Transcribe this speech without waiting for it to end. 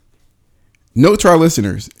Note to our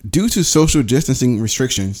listeners, due to social distancing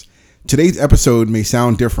restrictions, today's episode may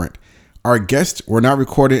sound different. Our guests were not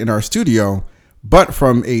recorded in our studio, but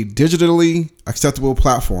from a digitally acceptable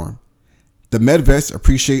platform. The MedVets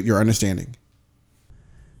appreciate your understanding.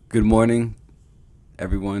 Good morning,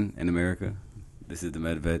 everyone in America. This is the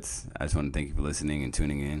MedVets. I just want to thank you for listening and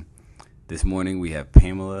tuning in. This morning we have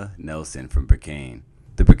Pam Nelson from Bracane.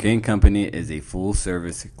 The Bracane Company is a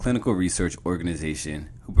full-service clinical research organization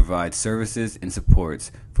who provides services and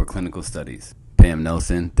supports for clinical studies. Pam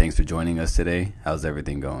Nelson, thanks for joining us today. How's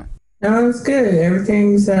everything going? No, it's good.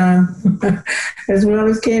 Everything's as well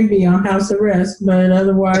as can be on house arrest, but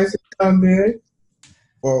otherwise it's all good.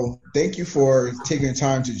 Well, thank you for taking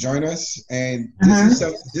time to join us. And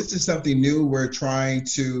this is something new we're trying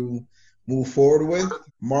to move forward with.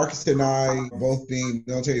 Marcus and I, both being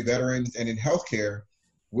military veterans and in healthcare,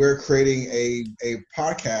 we're creating a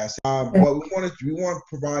podcast. But we want to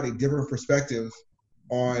provide a different perspective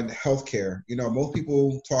on healthcare. You know, most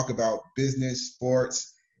people talk about business,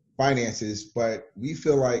 sports, finances, but we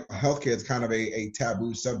feel like healthcare is kind of a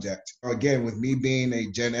taboo subject. Again, with me being a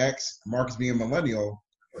Gen X, Marcus being a millennial,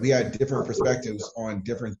 we had different perspectives on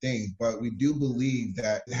different things, but we do believe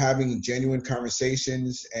that having genuine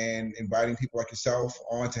conversations and inviting people like yourself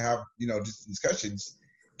on to have, just discussions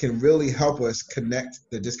can really help us connect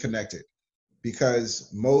the disconnected, because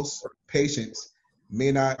most patients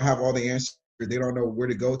may not have all the answers. They don't know where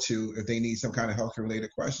to go to if they need some kind of healthcare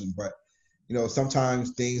related question, but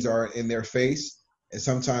sometimes things are in their face, and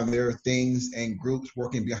sometimes there are things and groups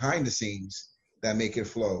working behind the scenes that make it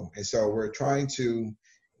flow. And so we're trying to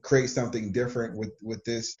create something different with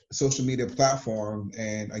this social media platform.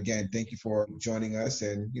 And again, thank you for joining us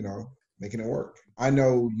and, making it work. I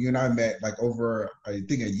know you and I met like over, I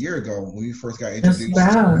think, a year ago when we first got introduced.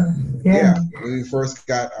 Yeah. When we first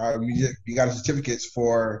got, we got our certificates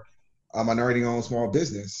for minority-owned small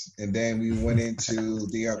business, and then we went into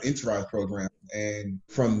the Enterprise program. And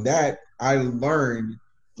from that, I learned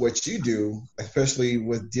what you do, especially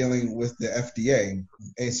with dealing with the FDA.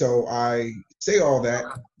 And so I say all that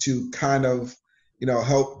to kind of,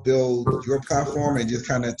 help build your platform and just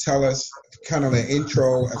kind of tell us kind of an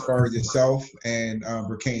intro as far as yourself and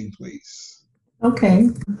Bracane, please. Okay.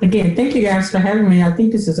 Again, thank you guys for having me. I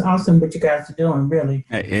think this is awesome what you guys are doing, really.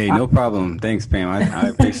 Hey, no problem. Thanks, Pam. I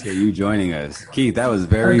appreciate you joining us. Keith, that was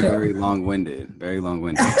very long-winded. Very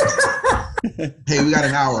long-winded. Hey, we got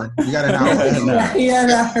an hour.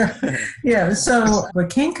 Yeah. So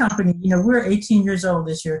Bracane Company, we're 18 years old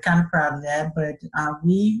this year. Kind of proud of that. But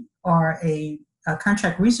we are a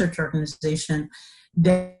contract research organization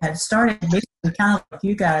that started basically kind of like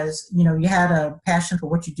you guys. You had a passion for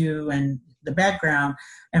what you do and the background.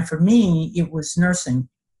 And for me, it was nursing.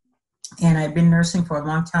 And I'd been nursing for a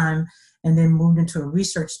long time, and then moved into a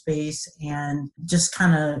research space and just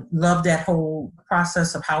kind of loved that whole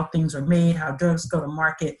process of how things are made, how drugs go to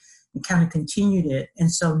market, and kind of continued it.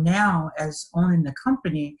 And so now, as owning the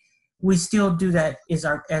company, we still do that as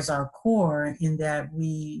our core, in that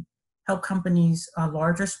we help companies,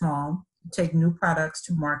 large or small, take new products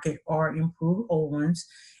to market or improve old ones.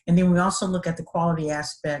 And then we also look at the quality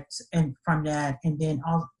aspects and from that. And then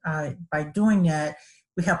by doing that,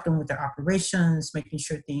 we help them with their operations, making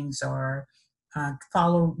sure things are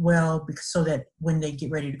followed well, so that when they get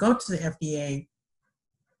ready to go to the FDA,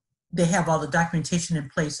 they have all the documentation in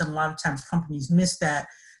place. And a lot of times companies miss that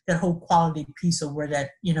whole quality piece of where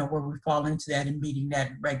we fall into that and meeting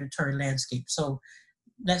that regulatory landscape. So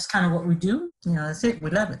that's kind of what we do. That's it.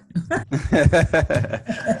 We love it.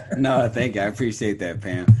 No, thank you. I appreciate that,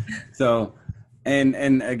 Pam. So,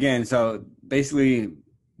 and again, so basically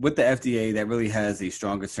with the FDA, that really has a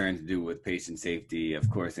strong concern to do with patient safety,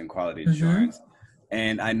 of course, and quality assurance. Mm-hmm.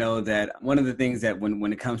 And I know that one of the things that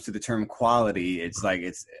when it comes to the term quality, it's like,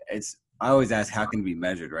 I always ask, how can it be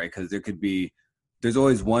measured, right? Because there's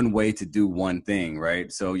always one way to do one thing,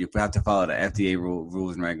 right? So you have to follow the FDA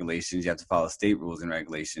rules and regulations. You have to follow state rules and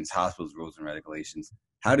regulations, hospitals rules and regulations.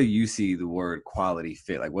 How do you see the word quality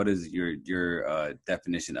fit? Like, what is your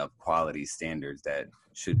definition of quality standards that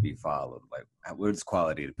should be followed? Like, what is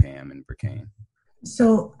quality to Pam and Bracane?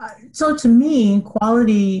 So to me,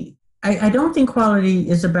 quality, I don't think quality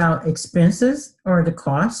is about expenses or the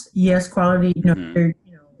cost. Yes, quality,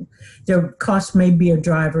 their cost may be a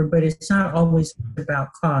driver, but it's not always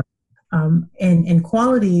about cost. And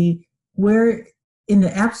quality, where in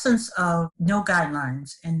the absence of no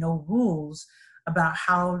guidelines and no rules about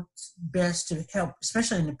how best to help,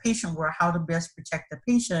 especially in the patient world, how to best protect the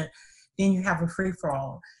patient, then you have a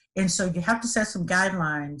free-for-all. And so you have to set some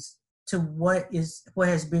guidelines to what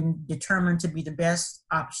has been determined to be the best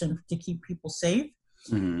option to keep people safe.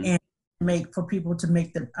 Mm-hmm. make for people to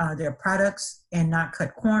make their products and not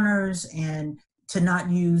cut corners, and to not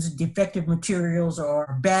use defective materials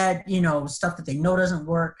or bad, stuff that they know doesn't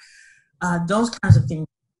work. Those kinds of things.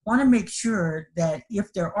 Want to make sure that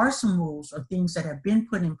if there are some rules or things that have been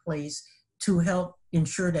put in place to help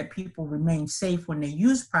ensure that people remain safe when they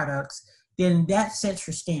use products, then that sets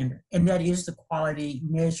your standard. And that is the quality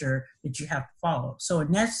measure that you have to follow. So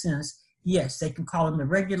in that sense, yes, they can call them the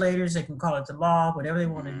regulators, they can call it the law, whatever they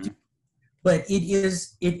want to do. But it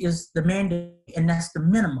is the mandate, and that's the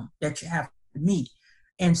minimum that you have to meet.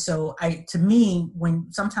 And so to me,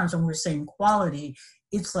 sometimes when we're saying quality,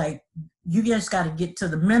 it's like you just got to get to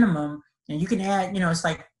the minimum, and you can add, it's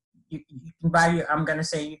like you can buy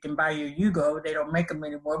you can buy your Yugo. They don't make them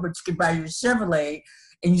anymore, but you can buy your Chevrolet,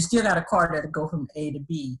 and you still got a car that'll go from A to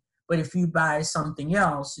B. But if you buy something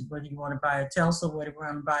else, whether you want to buy a Tesla, whether you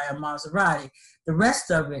want to buy a Maserati, the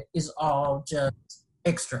rest of it is all just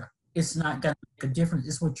extra. It's not going to make a difference.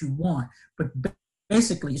 It's what you want. But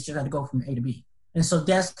basically, it's just got to go from A to B. And so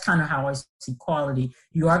that's kind of how I see quality.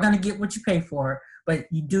 You are going to get what you pay for, but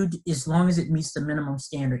you do, as long as it meets the minimum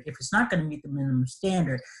standard. If it's not going to meet the minimum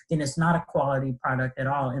standard, then it's not a quality product at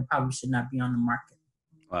all and probably should not be on the market.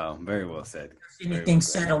 Wow, very well said. If anything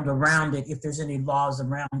settled around it, if there's any laws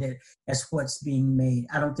around it, as what's being made.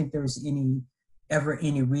 I don't think there's ever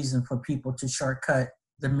any reason for people to shortcut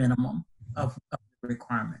the minimum of the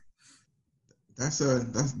requirement. That's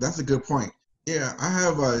a good point. Yeah, I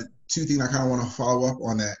have two things I kind of want to follow up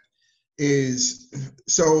on that.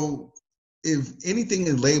 So if anything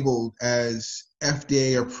is labeled as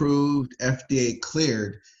FDA approved, FDA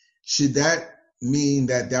cleared, should that mean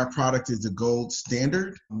that product is the gold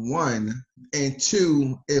standard? One. And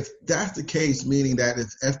two, if that's the case, meaning that if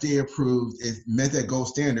FDA approved, it met that gold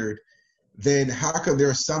standard, then how come there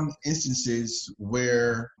are some instances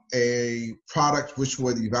where a product which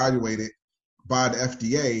was evaluated by the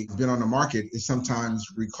FDA, been on the market, is sometimes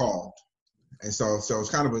recalled? And so it's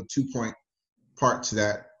kind of a 2-point part to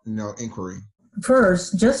that, inquiry.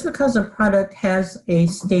 First, just because a product has a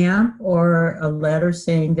stamp or a letter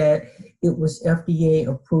saying that it was FDA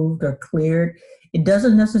approved or cleared, it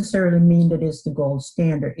doesn't necessarily mean that it's the gold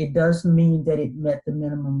standard. It does mean that it met the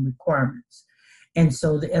minimum requirements. And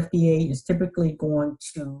so the FDA is typically going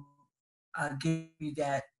to give you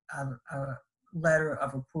that letter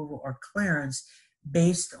of approval or clearance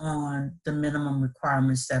based on the minimum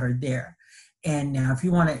requirements that are there. And now if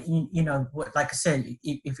you want to, like I said,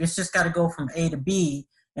 if it's just got to go from A to B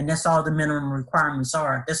and that's all the minimum requirements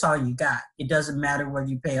are, that's all you got. It doesn't matter whether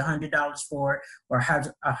you pay $100 for it or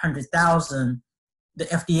 $100,000. The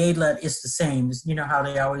FDA letter is the same. It's, how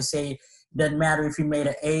they always say, it doesn't matter if you made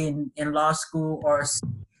an A in law school or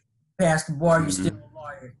passed the bar, you're still a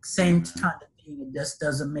lawyer. Same kind of thing. It just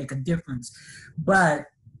doesn't make a difference. But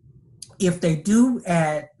if they do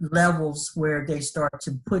add levels where they start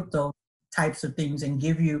to put those types of things and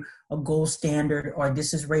give you a gold standard, or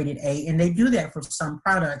this is rated A, and they do that for some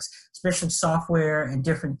products, especially software and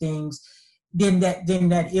different things, then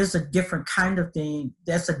that is a different kind of thing.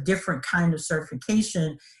 That's a different kind of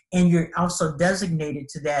certification, and you're also designated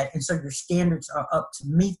to that, and so your standards are up to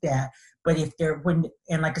meet that. But if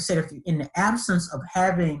like I said, if in the absence of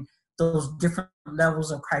having those different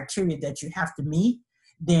levels of criteria that you have to meet,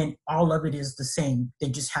 then all of it is the same. They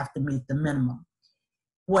just have to meet the minimum.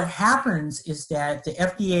 What happens is that the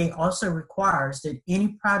FDA also requires that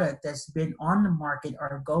any product that's been on the market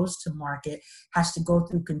or goes to market has to go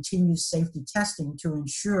through continuous safety testing to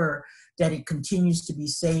ensure that it continues to be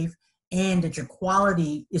safe and that your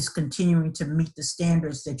quality is continuing to meet the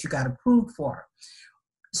standards that you got approved for.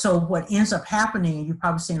 So what ends up happening, and you've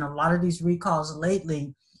probably seen a lot of these recalls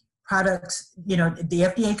lately, products, the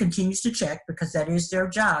FDA continues to check because that is their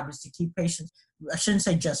job, is to keep patients, I shouldn't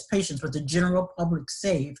say just patients, but the general public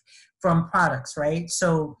safe from products, right?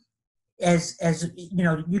 So as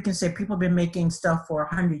you can say people have been making stuff for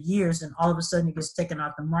 100 years and all of a sudden it gets taken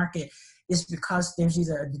off the market. It's because there's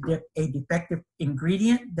either a defective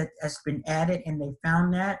ingredient that has been added and they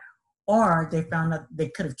found that, or they found that they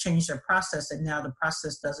could have changed their process and now the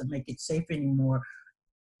process doesn't make it safe anymore.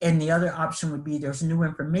 And the other option would be there's new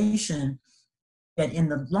information that in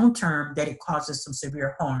the long term that it causes some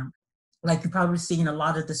severe harm. Like you've probably seen a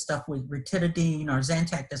lot of the stuff with Ritidine or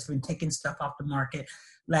Zantac that's been taking stuff off the market.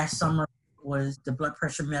 Last summer was the blood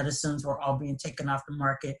pressure medicines were all being taken off the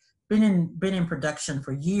market. Been in production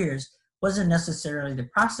for years. Wasn't necessarily the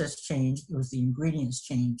process changed, it was the ingredients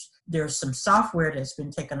changed. There's some software that's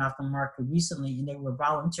been taken off the market recently and they were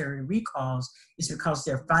voluntary recalls. It's because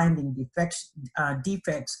they're finding defects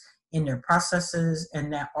in their processes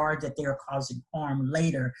and that they are causing harm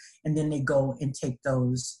later, and then they go and take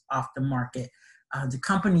those off the market. The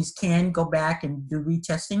companies can go back and do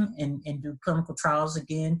retesting and do clinical trials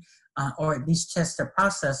again, or at least test their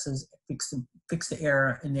processes, fix the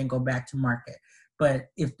error, and then go back to market. But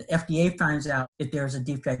if the FDA finds out that there's a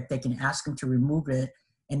defect, they can ask them to remove it,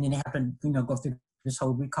 and then they have to, go through this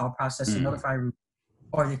whole recall process and notify,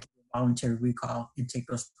 or they can do a voluntary recall and take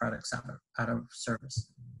those products out of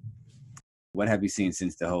service. What have you seen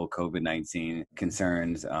since the whole COVID-19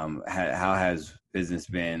 concerns? How has business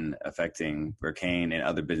been affecting Bracane and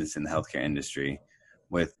other business in the healthcare industry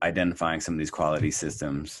with identifying some of these quality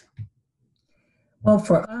systems? Well,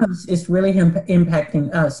 for us, it's really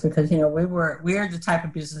impacting us because, we're the type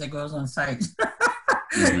of business that goes on site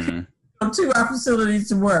to our facilities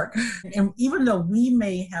to work. And even though we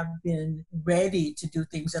may have been ready to do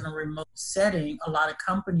things in a remote setting, a lot of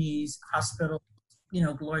companies, hospitals,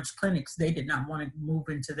 large clinics, they did not want to move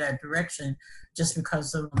into that direction just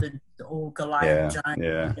because of the old Goliath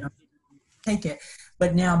giant, take it.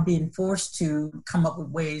 But now being forced to come up with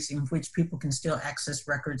ways in which people can still access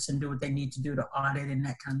records and do what they need to do to audit and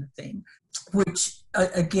that kind of thing, which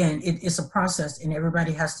again, it's a process and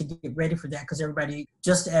everybody has to get ready for that because everybody,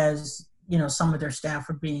 just as, some of their staff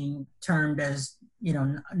are being termed as,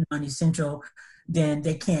 non-essential, then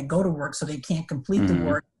they can't go to work, so they can't complete the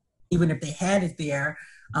work, even if they had it there,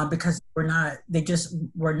 because we're not,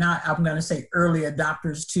 I'm going to say, early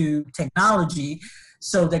adopters to technology.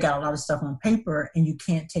 So they got a lot of stuff on paper and you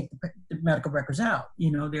can't take the medical records out.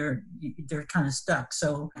 They're kind of stuck.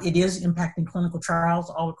 So it is impacting clinical trials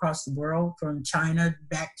all across the world, from China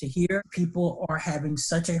back to here. People are having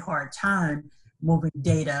such a hard time moving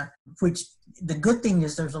data, which the good thing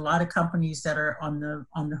is there's a lot of companies that are on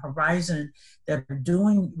the horizon that are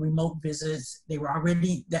doing remote visits.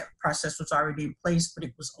 That process was already in place, but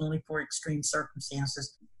it was only for extreme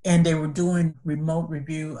circumstances. And they were doing remote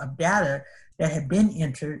review of data that had been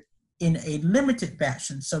entered in a limited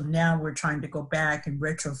fashion. So now we're trying to go back and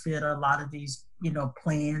retrofit a lot of these,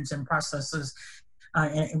 plans and processes.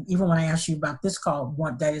 And even when I asked you about this call,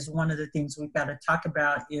 that is one of the things we've got to talk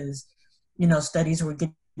about is, studies were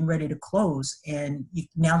getting ready to close and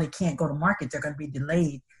now they can't go to market. They're going to be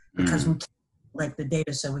delayed because we can't collect the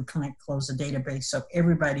data, so we can't close the database. So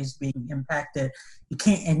everybody's being impacted. You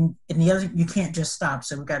can't, and the other, you can't just stop.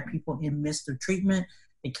 So we've got people in midst of treatment.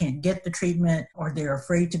 They can't get the treatment, or they're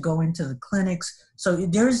afraid to go into the clinics. So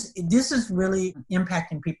this is really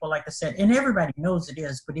impacting people, like I said, and everybody knows it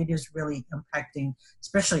is, but it is really impacting,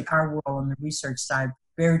 especially our world on the research side,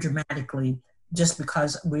 very dramatically, just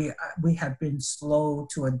because we have been slow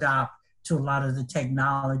to adopt to a lot of the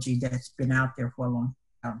technology that's been out there for a long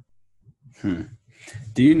time.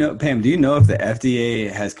 Do you know, Pam, if the FDA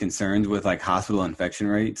has concerns with like hospital infection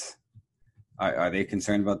rates? Are they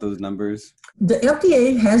concerned about those numbers? The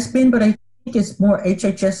FDA has been, but I think it's more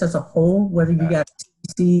HHS as a whole, whether you got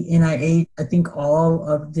CDC, NIH, I think all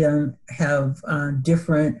of them have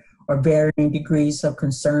different or varying degrees of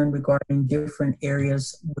concern regarding different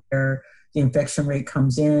areas where the infection rate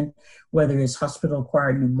comes in, whether it's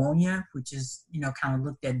hospital-acquired pneumonia, which is, kind of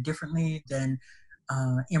looked at differently than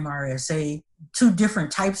MRSA, two different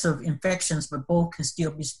types of infections, but both can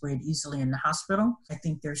still be spread easily in the hospital. I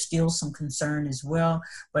think there's still some concern as well,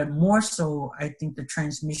 but more so, I think the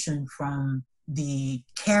transmission from the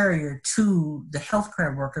carrier to the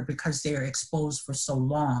healthcare worker because they are exposed for so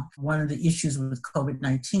long. One of the issues with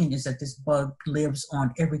COVID-19 is that this bug lives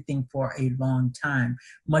on everything for a long time,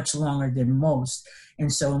 much longer than most.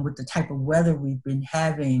 And so with the type of weather we've been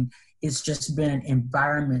having, it's just been an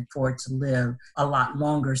environment for it to live a lot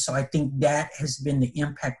longer. So I think that has been the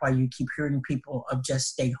impact why you keep hearing people of just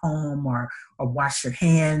stay home or wash your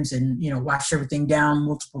hands and, wash everything down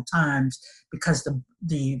multiple times, because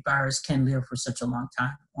the virus can live for such a long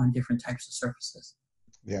time on different types of surfaces.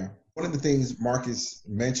 Yeah. One of the things Marcus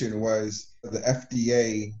mentioned was the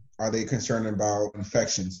FDA, are they concerned about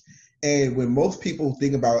infections? And when most people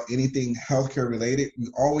think about anything healthcare related, we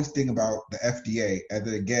always think about the FDA. And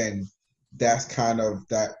then again, that's kind of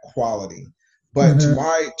that quality. But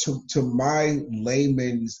to my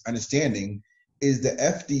layman's understanding, is the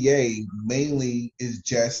FDA mainly is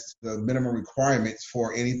just the minimum requirements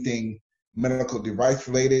for anything medical device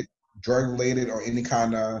related, drug related, or any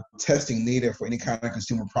kind of testing needed for any kind of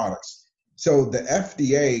consumer products. So the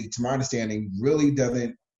FDA, to my understanding,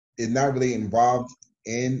 is not really involved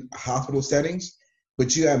in hospital settings,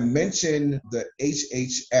 but you have mentioned the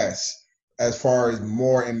HHS as far as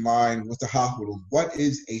more in line with the hospital. What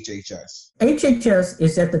is HHS? HHS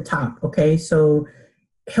is at the top, okay? So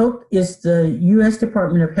Health is the U.S.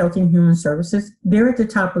 Department of Health and Human Services. They're at the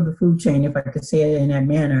top of the food chain, if I could say it in that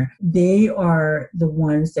manner. They are the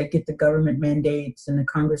ones that get the government mandates and the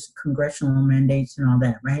congressional mandates and all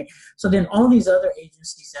that, right? So then all these other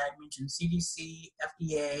agencies that I mentioned, CDC,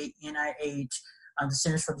 FDA, NIH, the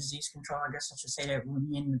Centers for Disease Control, I guess I should say that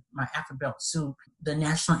in my alphabet soup, the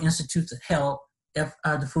National Institutes of Health,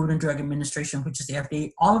 the Food and Drug Administration, which is the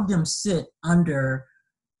FDA, all of them sit under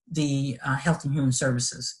the Health and Human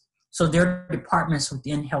Services. So they're departments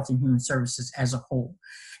within Health and Human Services as a whole.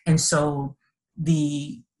 And so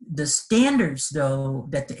the standards, though,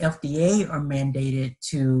 that the FDA are mandated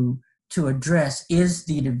to address is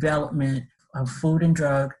the development of food and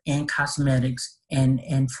drug and cosmetics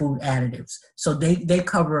and food additives. So they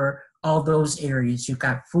cover all those areas. You've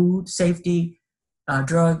got food safety,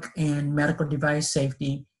 drug and medical device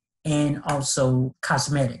safety, and also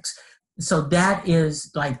cosmetics. So that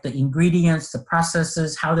is like the ingredients, the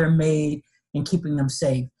processes, how they're made, and keeping them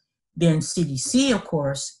safe. Then CDC, of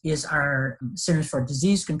course, is our Centers for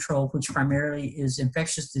Disease Control, which primarily is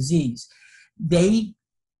infectious disease. They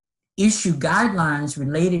issue guidelines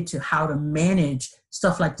related to how to manage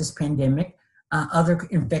stuff like this pandemic, other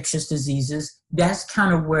infectious diseases. That's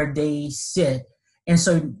kind of where they sit. And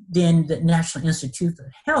so then the National Institute of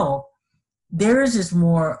Health, theirs is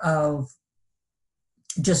more of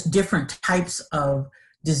just different types of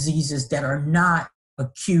diseases that are not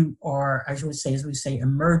acute, or I should say, as we say,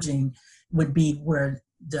 emerging, would be where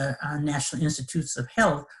the National Institutes of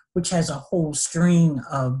Health, which has a whole string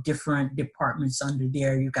of different departments under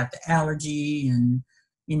there. You've got the allergy and,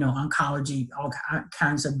 oncology, all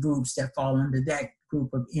kinds of groups that fall under that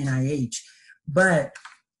group of NIH. But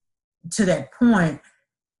to that point,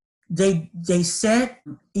 they set,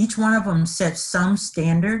 each one of them sets some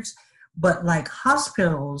standards, but like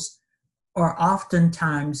hospitals are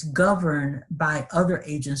oftentimes governed by other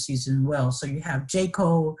agencies as well. So you have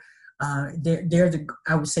JCO, they're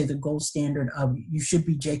I would say the gold standard of, you should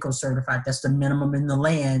be JCO certified. That's the minimum in the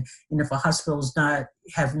land. And if a hospital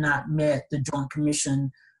have not met the Joint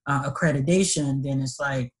Commission accreditation, then it's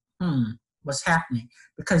like, what's happening?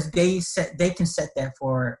 Because they can set that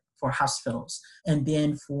for hospitals. And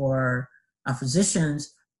then for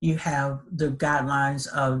physicians, you have the guidelines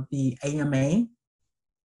of the AMA,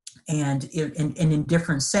 and in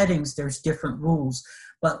different settings, there's different rules.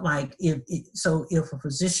 But like, if a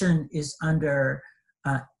physician is under,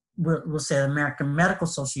 we'll say American Medical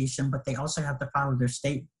Association, but they also have to follow their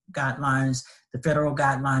state guidelines, the federal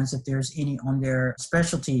guidelines, if there's any on their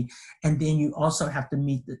specialty. And then you also have to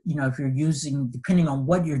meet, if you're using, depending on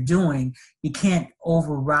what you're doing, you can't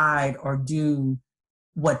override or do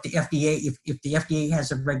what the FDA, if the FDA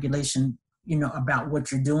has a regulation, about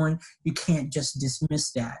what you're doing, you can't just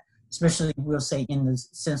dismiss that, especially we'll say in the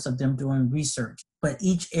sense of them doing research. But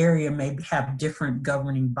each area may have different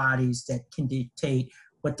governing bodies that can dictate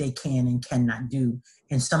what they can and cannot do.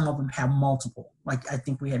 And some of them have multiple. Like I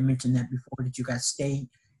think we had mentioned that before, that you got state,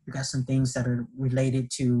 you got some things that are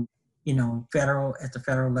related to, federal, at the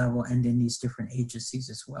federal level, and then these different agencies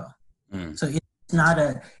as well. So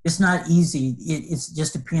it's not easy. It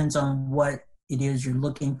just depends on what it is you're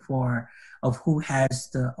looking for, of who has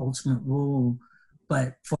the ultimate rule.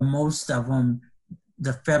 But for most of them,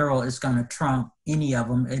 the federal is going to trump any of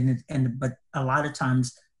them. But a lot of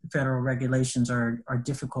times the federal regulations are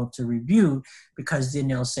difficult to review, because then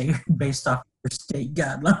they'll say based off your state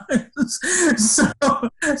guidelines.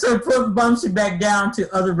 so it bumps it back down to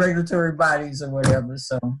other regulatory bodies or whatever.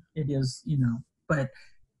 So it is, but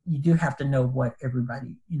you do have to know what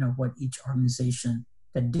everybody, what each organization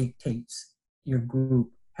that dictates your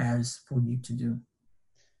group has for you to do.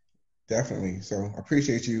 Definitely. So I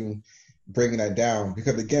appreciate you breaking that down,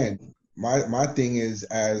 because again, my thing is,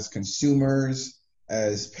 as consumers,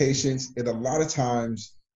 as patients, a lot of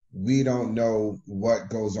times we don't know what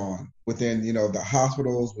goes on within, the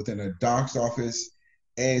hospitals, within a doc's office,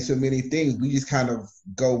 and so many things. We just kind of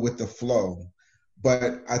go with the flow.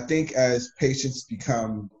 But I think as patients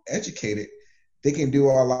become educated, they can do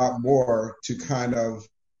a lot more to kind of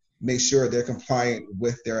make sure they're compliant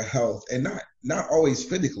with their health, and not always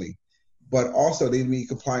physically, but also they be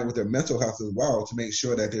compliant with their mental health as well, to make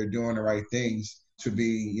sure that they're doing the right things to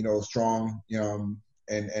be, strong,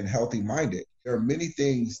 and healthy minded. There are many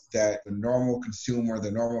things that the normal consumer,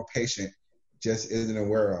 the normal patient just isn't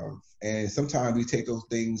aware of. And sometimes we take those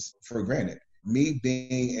things for granted. Me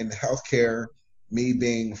being in healthcare, me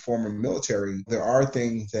being former military, there are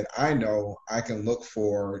things that I know I can look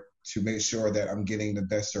for to make sure that I'm getting the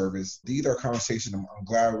best service. These are conversations I'm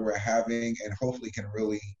glad we're having, and hopefully can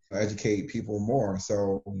really educate people more.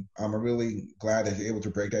 So I'm really glad that you're able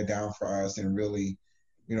to break that down for us and really,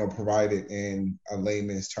 provide it in a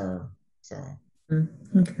layman's term. So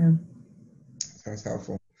Okay. that's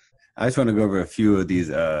helpful. I just want to go over a few of these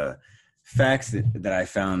facts that I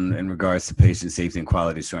found in regards to patient safety and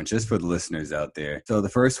quality assurance, just for the listeners out there. So the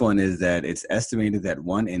first one is that it's estimated that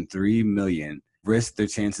 1 in 3 million risk their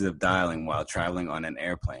chances of dying while traveling on an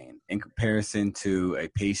airplane, in comparison to a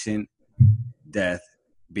patient death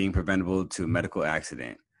being preventable to a medical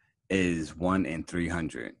accident is 1 in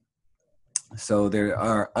 300. So there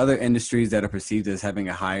are other industries that are perceived as having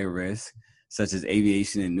a higher risk, such as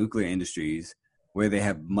aviation and nuclear industries, where they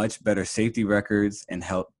have much better safety records and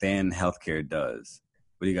health than healthcare does.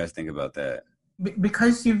 What do you guys think about that?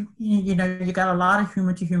 Because you got a lot of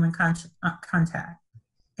human to human contact,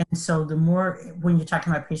 and so the more, when you're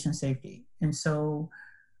talking about patient safety, and so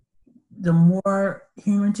the more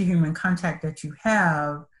human to human contact that you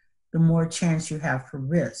have, the more chance you have for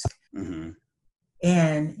risk. Mm-hmm.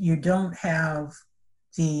 And you don't have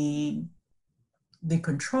the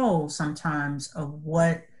control sometimes of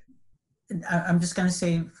what, I'm just going to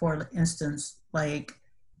say, for instance, like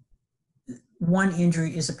one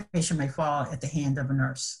injury is a patient may fall at the hand of a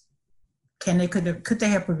nurse. Could they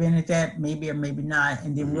have prevented that? Maybe or maybe not.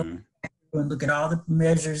 And then we'll look at all the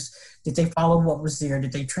measures. Did they follow what was there?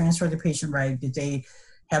 Did they transfer the patient right? Did they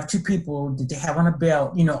have two people? Did they have on a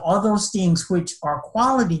belt? All those things which are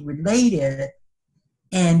quality related.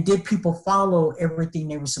 And did people follow everything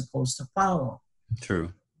they were supposed to follow? True.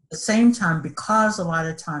 At the same time, because a lot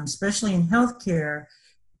of times, especially in healthcare,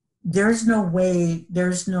 there's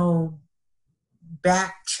no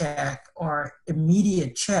back check or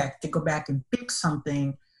immediate check to go back and fix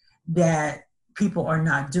something that people are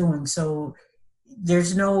not doing. So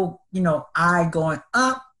there's no, eye going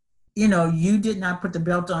up, you did not put the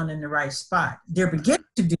belt on in the right spot. They're beginning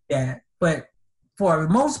to do that, but for the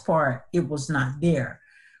most part, it was not there.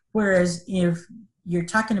 Whereas if you're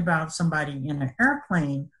talking about somebody in an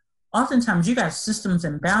airplane, oftentimes you got systems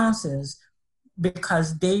and balances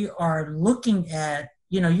because they are looking at,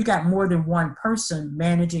 you got more than one person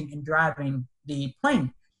managing and driving the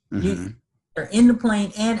plane. Mm-hmm. They're in the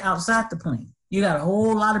plane and outside the plane. You got a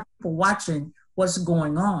whole lot of people watching what's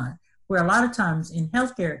going on, where a lot of times in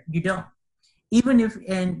healthcare, you don't. Even if,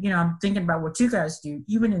 and I'm thinking about what you guys do,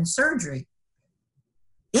 even in surgery,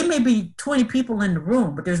 it may be 20 people in the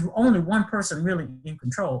room, but there's only one person really in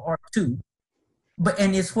control, or two.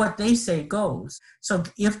 And it's what they say goes. So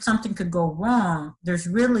if something could go wrong,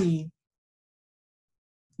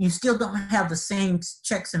 you still don't have the same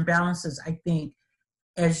checks and balances, I think,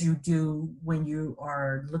 as you do when you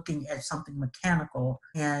are looking at something mechanical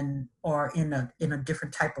or in a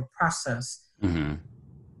different type of process. Mm-hmm.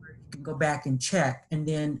 You can go back and check, and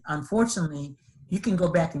then unfortunately, you can go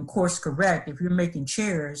back and course correct. If you're making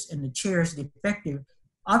chairs and the chair is defective,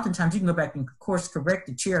 oftentimes you can go back and course correct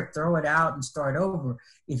the chair, throw it out, and start over.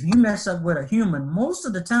 If you mess up with a human, most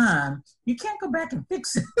of the time, you can't go back and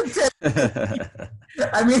fix it.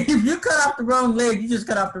 I mean, if you cut off the wrong leg, you just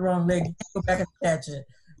cut off the wrong leg. You can't go back and attach it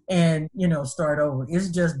and, start over. It's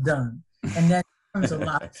just done. And that happens a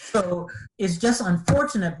lot. So it's just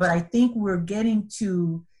unfortunate, but I think you're beginning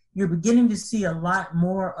to see a lot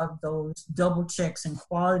more of those double checks and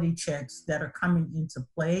quality checks that are coming into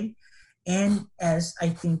play. And as I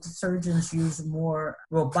think surgeons use more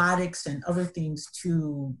robotics and other things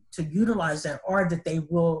to utilize that, or that they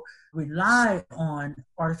will rely on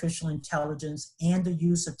artificial intelligence and the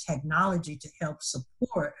use of technology to help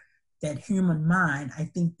support that human mind, I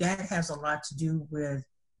think that has a lot to do with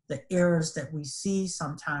the errors that we see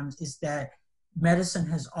sometimes, is that medicine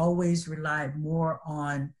has always relied more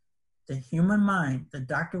on the human mind. The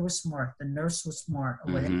doctor was smart, the nurse was smart,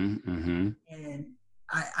 or whatever. Mm-hmm. And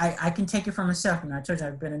I can take it for myself. I told you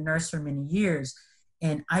I've been a nurse for many years,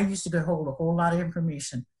 and I used to get hold of a whole lot of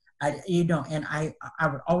information. I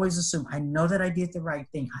would always assume I know that I did the right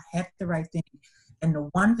thing. I had the right thing. And the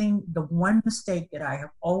one mistake that I have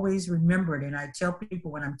always remembered, and I tell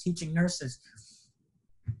people when I'm teaching nurses,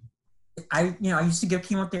 I used to give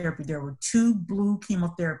chemotherapy. There were 2 blue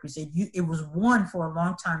chemotherapies. It was one for a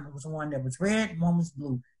long time. It was one that was red, one was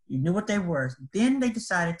blue. You knew what they were. Then they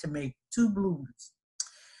decided to make 2 blue ones.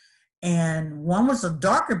 And one was a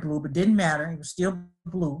darker blue, but didn't matter. It was still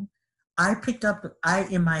blue.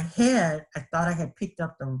 In my head, I thought I had picked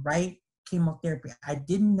up the right chemotherapy. I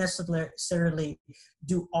didn't necessarily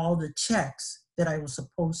do all the checks that I was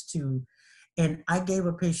supposed to. And I gave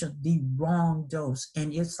a patient the wrong dose.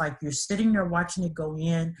 And it's like you're sitting there watching it go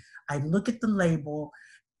in. I look at the label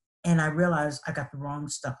and I realize I got the wrong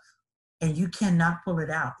stuff. And you cannot pull it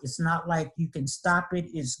out. It's not like you can stop it.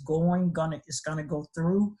 It's gonna go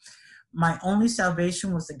through. My only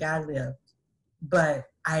salvation was the guy lived. but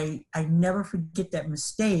I never forget that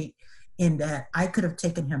mistake, in that I could have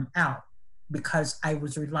taken him out because I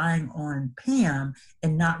was relying on Pam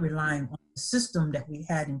and not relying on the system that we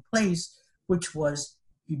had in place, which was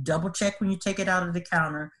you double check when you take it out of the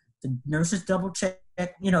counter, the nurses double check.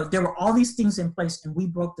 There were all these things in place, and we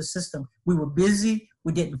broke the system. We were busy.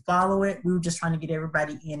 We didn't follow it. We were just trying to get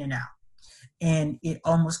everybody in and out. And it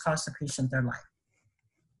almost cost the patient their life.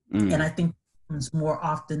 And I think it's more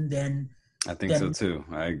often than I think so too.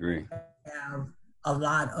 I agree. Have a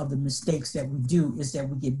lot of the mistakes that we do is that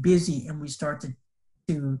we get busy and we start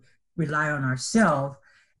to rely on ourselves.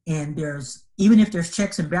 And even if there's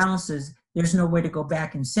checks and balances, there's no way to go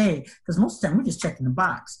back and say, because most of the time we're just checking the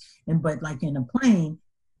box. But like in a plane,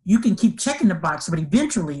 you can keep checking the box, but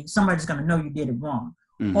eventually somebody's going to know you did it wrong.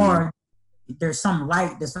 Mm-hmm. Or there's some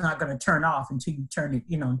light that's not going to turn off until you turn it,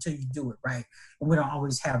 until you do it right. And we don't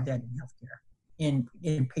always have that in healthcare,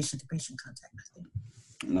 in patient-to-patient contact, I think.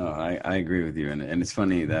 No, I agree with you. And it's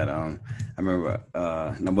funny that I remember,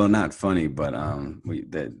 well, not funny, but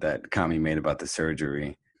that comment you made about the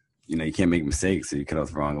surgery. You can't make mistakes, so you cut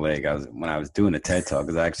off the wrong leg. When I was doing a TED Talk, I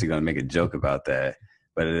was actually going to make a joke about that,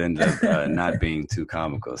 but it ended up not being too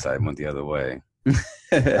comical, so I went the other way.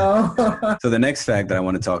 So the next fact that I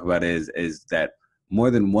want to talk about is that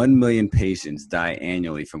more than 1 million patients die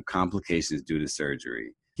annually from complications due to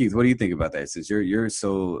surgery. Keith, what do you think about that? Since you're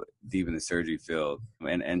so deep in the surgery field,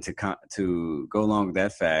 and to go along with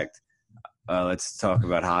that fact, let's talk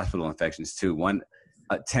about hospital infections too.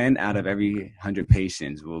 10 out of every 100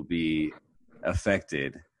 patients will be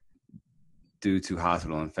affected due to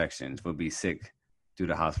hospital infections, will be sick due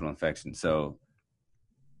to hospital infections. So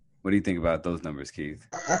what do you think about those numbers, Keith?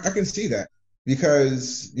 I can see that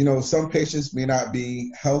because, some patients may not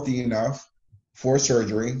be healthy enough for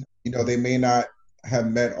surgery. They may not have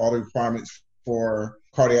met all the requirements for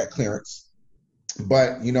cardiac clearance.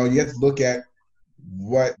 But, you have to look at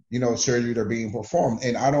what, surgeries are being performed.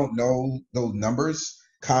 And I don't know those numbers,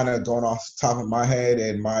 kind of going off the top of my head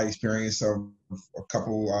and my experience of a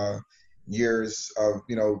couple years of,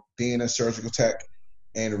 being a surgical tech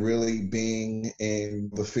and really being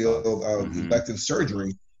in the field of elective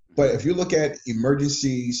surgery. But if you look at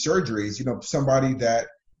emergency surgeries, somebody that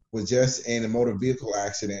was just in a motor vehicle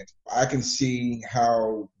accident, I can see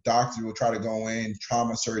how doctors will try to go in,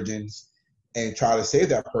 trauma surgeons, and try to save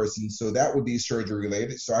that person. So that would be surgery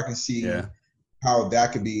related. So I can see how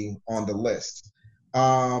that could be on the list.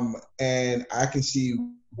 And I can see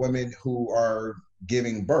women who are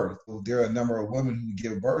giving birth. There are a number of women who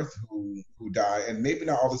give birth who die, and maybe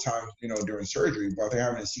not all the time, during surgery, but if they're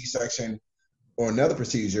having a C-section or another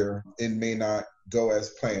procedure, it may not go as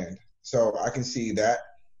planned. So I can see that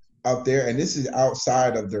out there. And this is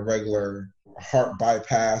outside of the regular heart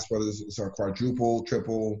bypass, whether it's a quadruple,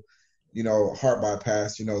 triple, heart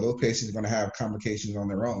bypass, those patients are going to have complications on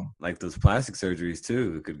their own. Like those plastic surgeries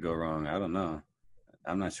too, it could go wrong. I don't know.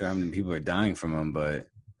 I'm not sure how many people are dying from them, but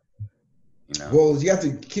Well, you have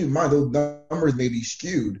to keep in mind those numbers may be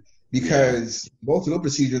skewed because most of those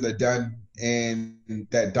procedures are done in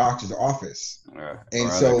that doctor's office. And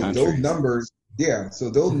so those numbers,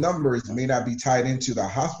 those numbers may not be tied into the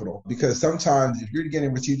hospital, because sometimes if you're getting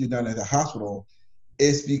a procedure done at the hospital,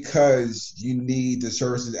 it's because you need the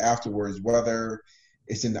services afterwards, whether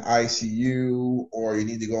it's in the ICU or you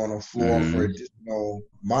need to go on the floor for additional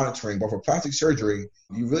monitoring. But for plastic surgery,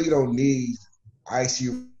 you really don't need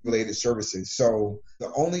ICU related services. So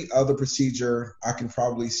the only other procedure I can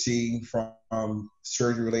probably see from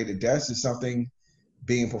surgery related deaths is something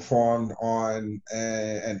being performed on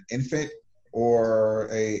an infant or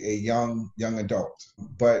a young adult.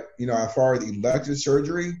 But as far as elective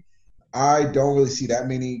surgery, I don't really see that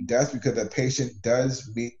many deaths because the patient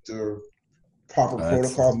does meet the proper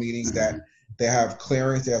protocol, meaning that they have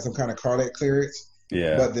clearance, they have some kind of cardiac clearance.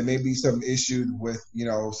 Yeah. But there may be some issues with,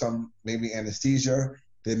 some maybe anesthesia.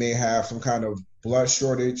 They may have some kind of blood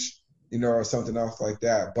shortage, or something else like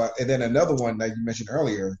that. And then another one that you mentioned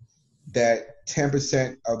earlier, that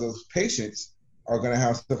 10% of those patients are going to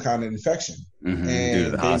have some kind of infection,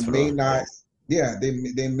 and they may not. Yeah,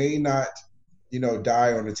 they may not,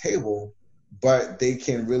 die on the table, but they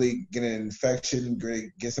can really get an infection,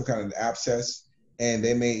 get some kind of abscess, and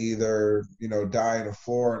they may either, die in the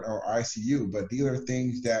floor or ICU. But these are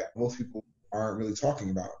things that most people aren't really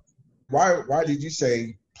talking about. Why did you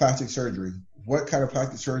say plastic surgery? What kind of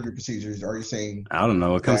plastic surgery procedures are you saying? I don't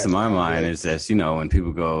know. What comes to my mind is just, when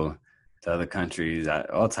people go to other countries,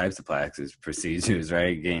 all types of plastic procedures,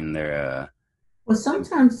 right? Getting their... Well,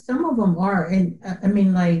 sometimes some of them are. And I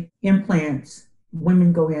mean, like implants,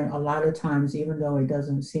 women go in a lot of times, even though it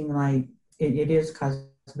doesn't seem like it is cosmetic.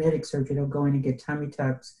 cosmetic surgery. They'll go in and get tummy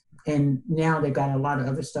tucks. And now they got a lot of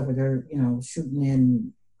other stuff where they're, shooting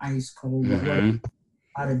in ice cold, whatever, a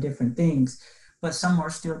lot of different things. But some are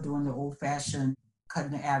still doing the old fashioned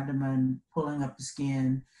cutting the abdomen, pulling up the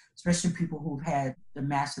skin, especially people who've had the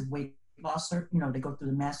massive weight loss. They go through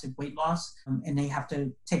the massive weight loss and they have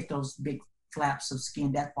to take those big flaps of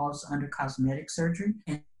skin that falls under cosmetic surgery.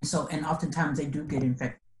 And oftentimes they do get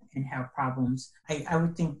infected and have problems. I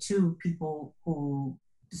would think too, people who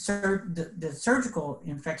the surgical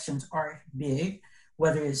infections are big,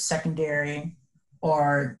 whether it's secondary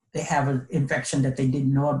or they have an infection that they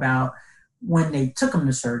didn't know about when they took them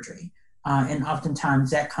to surgery. And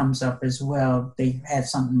oftentimes that comes up as well. They had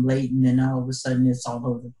something latent and all of a sudden it's all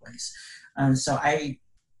over the place. So I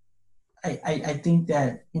think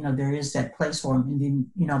that, there is that place for them. And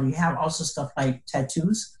then, you have also stuff like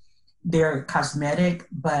tattoos. They're cosmetic,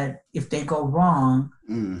 but if they go wrong.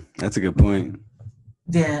 That's a good point.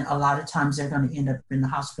 Then a lot of times they're going to end up in the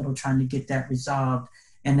hospital trying to get that resolved.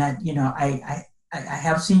 And that, I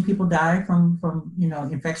have seen people die from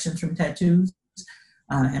infections from tattoos.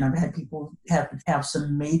 And I've had people have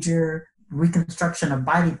some major reconstruction of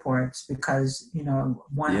body parts because,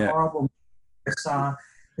 one horrible I saw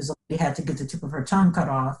is a lady had to get the tip of her tongue cut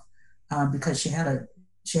off because she had her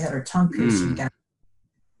tongue pierced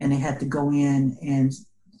and they had to go in and,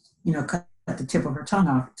 cut the tip of her tongue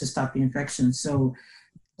off to stop the infection. So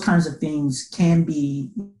those kinds of things can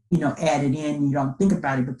be, added in. You don't think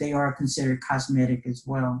about it, but they are considered cosmetic as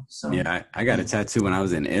well. So yeah, I got a tattoo when I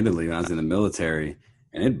was in Italy, when I was in the military.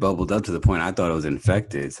 And it bubbled up to the point I thought it was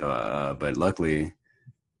infected. So, but luckily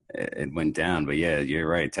it went down. But yeah, you're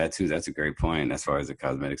right. Tattoos, that's a great point as far as the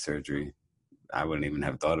cosmetic surgery. I wouldn't even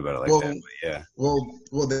have thought about it like that. But yeah. Well,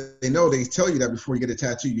 they tell you that before you get a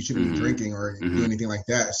tattoo, you shouldn't be drinking or do anything like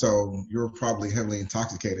that. So you're probably heavily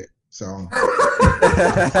intoxicated. So,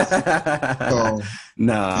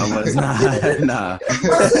 no, I was not. No.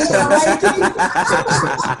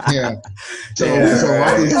 You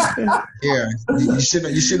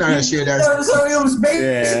should not have shared that. So it was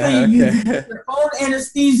basically your own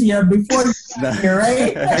anesthesia before you got here,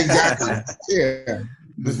 right? Exactly. Yeah.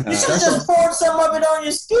 You should just pour some of it on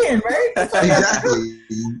your skin, right? Exactly.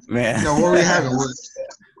 Man. What we having was.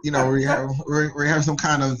 We have some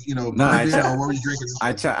kind of, what were you drinking?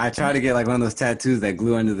 I try to get like one of those tattoos that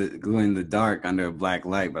glue in the dark under a black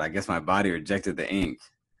light, but I guess my body rejected the ink.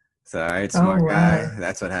 So, all right, smart guy.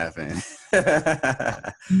 That's what happened.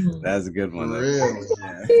 That's a good one. Really?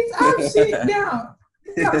 I'm sitting down.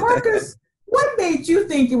 Now, Marcus, what made you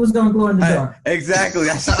think it was going to glow in the dark? Exactly.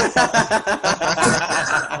 I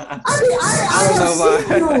don't know why.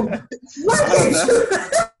 What made you?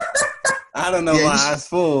 I don't know why I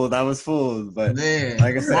was fooled, but man,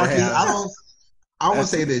 like I said, Marcus, I will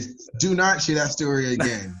say this: do not share that story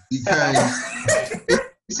again because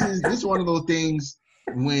this is one of those things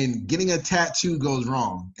when getting a tattoo goes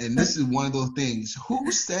wrong, and this is one of those things.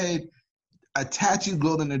 Who said a tattoo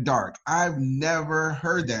glowed in the dark? I've never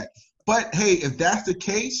heard that. But hey, if that's the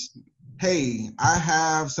case, hey, I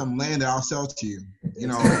have some land that I'll sell to you.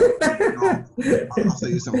 I'll sell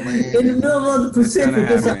you some land. In the middle of the Pacific,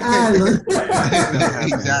 it's an island.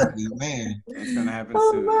 Exactly, man. It's gonna happen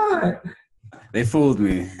Oh soon. my! They fooled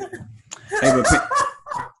me. Hey, but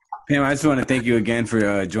Pam, I just want to thank you again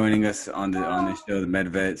for joining us on this show, the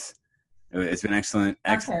MedVets. It's been excellent.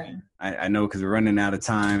 Okay. I know because we're running out of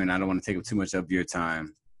time, and I don't want to take up too much of your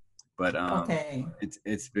time. But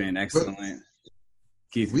it's been excellent.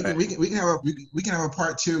 Keith, we can have a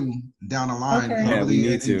part 2 down the line. Okay. I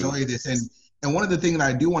really enjoy this, and one of the things that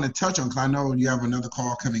I do want to touch on, because I know you have another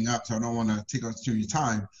call coming up, so I don't want to take up too much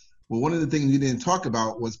time. But one of the things you didn't talk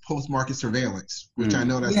about was post-market surveillance, which I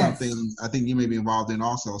know that's something I think you may be involved in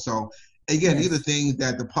also. So again, these are things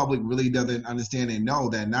that the public really doesn't understand and know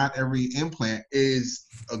that not every implant is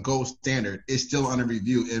a gold standard. It's still under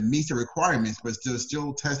review. It meets the requirements, but there's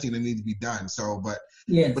still testing that needs to be done. So, but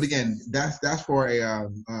again, that's for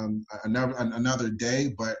another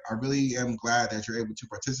day. But I really am glad that you're able to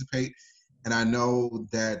participate, and I know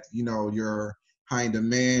that you're high in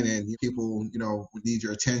demand and people need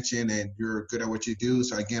your attention, and you're good at what you do.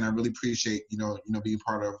 So again, I really appreciate being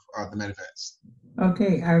part of the MedVets.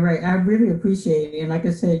 Okay, all right. I really appreciate it. And like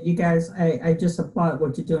I said, you guys, I just applaud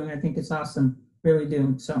what you're doing. I think it's awesome. Really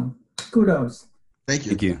do. So kudos. Thank you.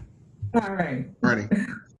 Thank you. All right. Ready.